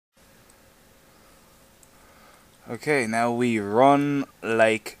Okay, now we run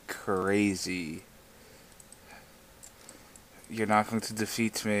like crazy. You're not going to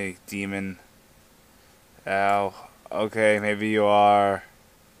defeat me, demon. Ow. Okay, maybe you are.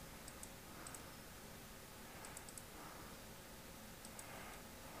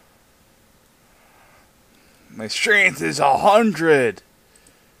 My strength is 100.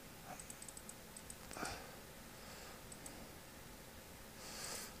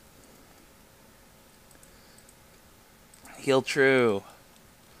 Heal true.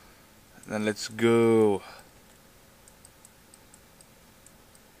 Then let's go.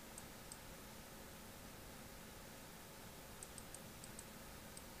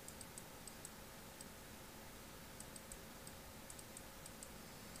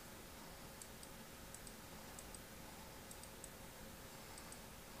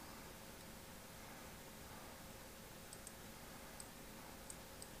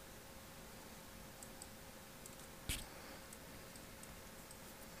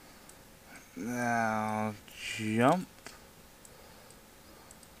 Now jump.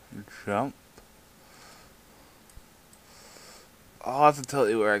 Jump. I'll have to tell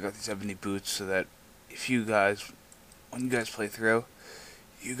you where I got these ebony boots so that if you guys, when you guys play through,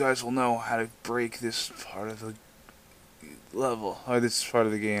 you guys will know how to break this part of the level, or this part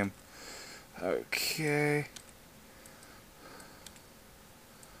of the game. Okay.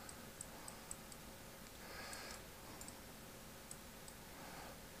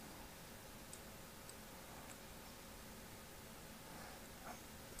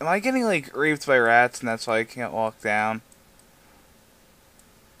 Am I getting, like, raped by rats and that's why I can't walk down?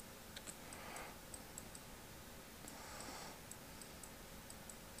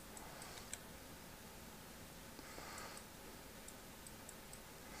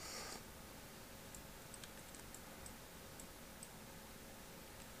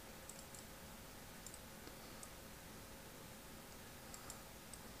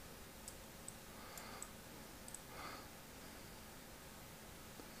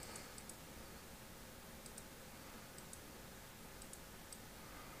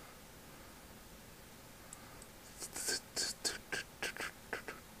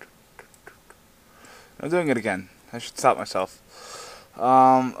 I'm doing it again. I should stop myself.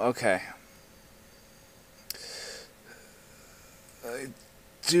 Okay. I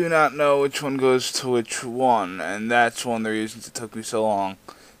do not know which one goes to which one, and that's one of the reasons it took me so long.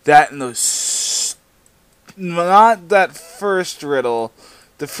 That and those... Not that first riddle.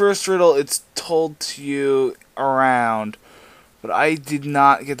 The first riddle, it's told to you around. But I did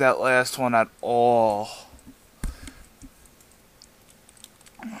not get that last one at all.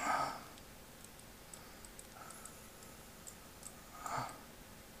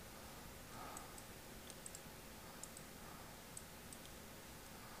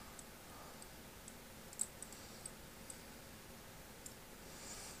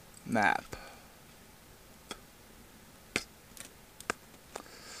 Map.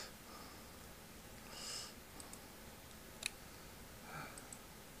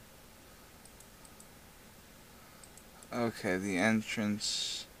 Okay, the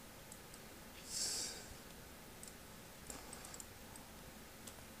entrance.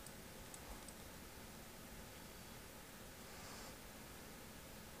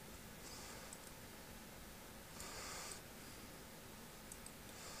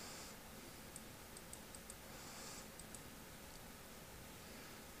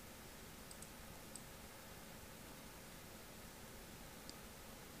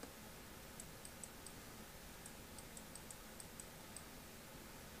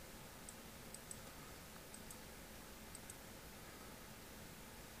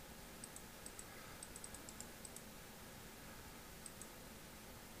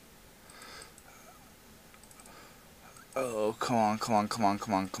 Oh, come on, come on, come on,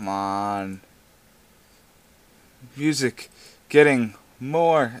 come on, come on. Music getting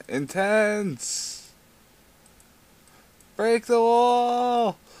more intense. Break the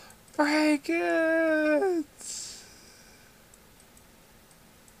wall. Break it.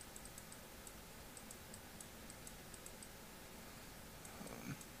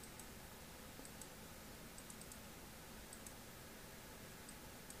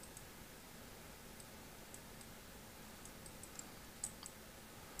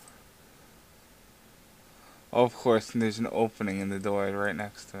 Oh, of course, and there's an opening in the door right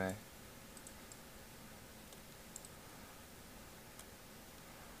next to me.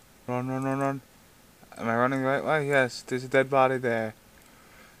 Run, run, run, run. Am I running the right way? Yes, there's a dead body there.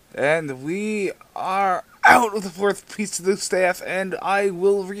 And we are out of the fourth piece of the staff, and I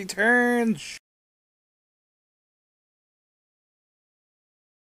will return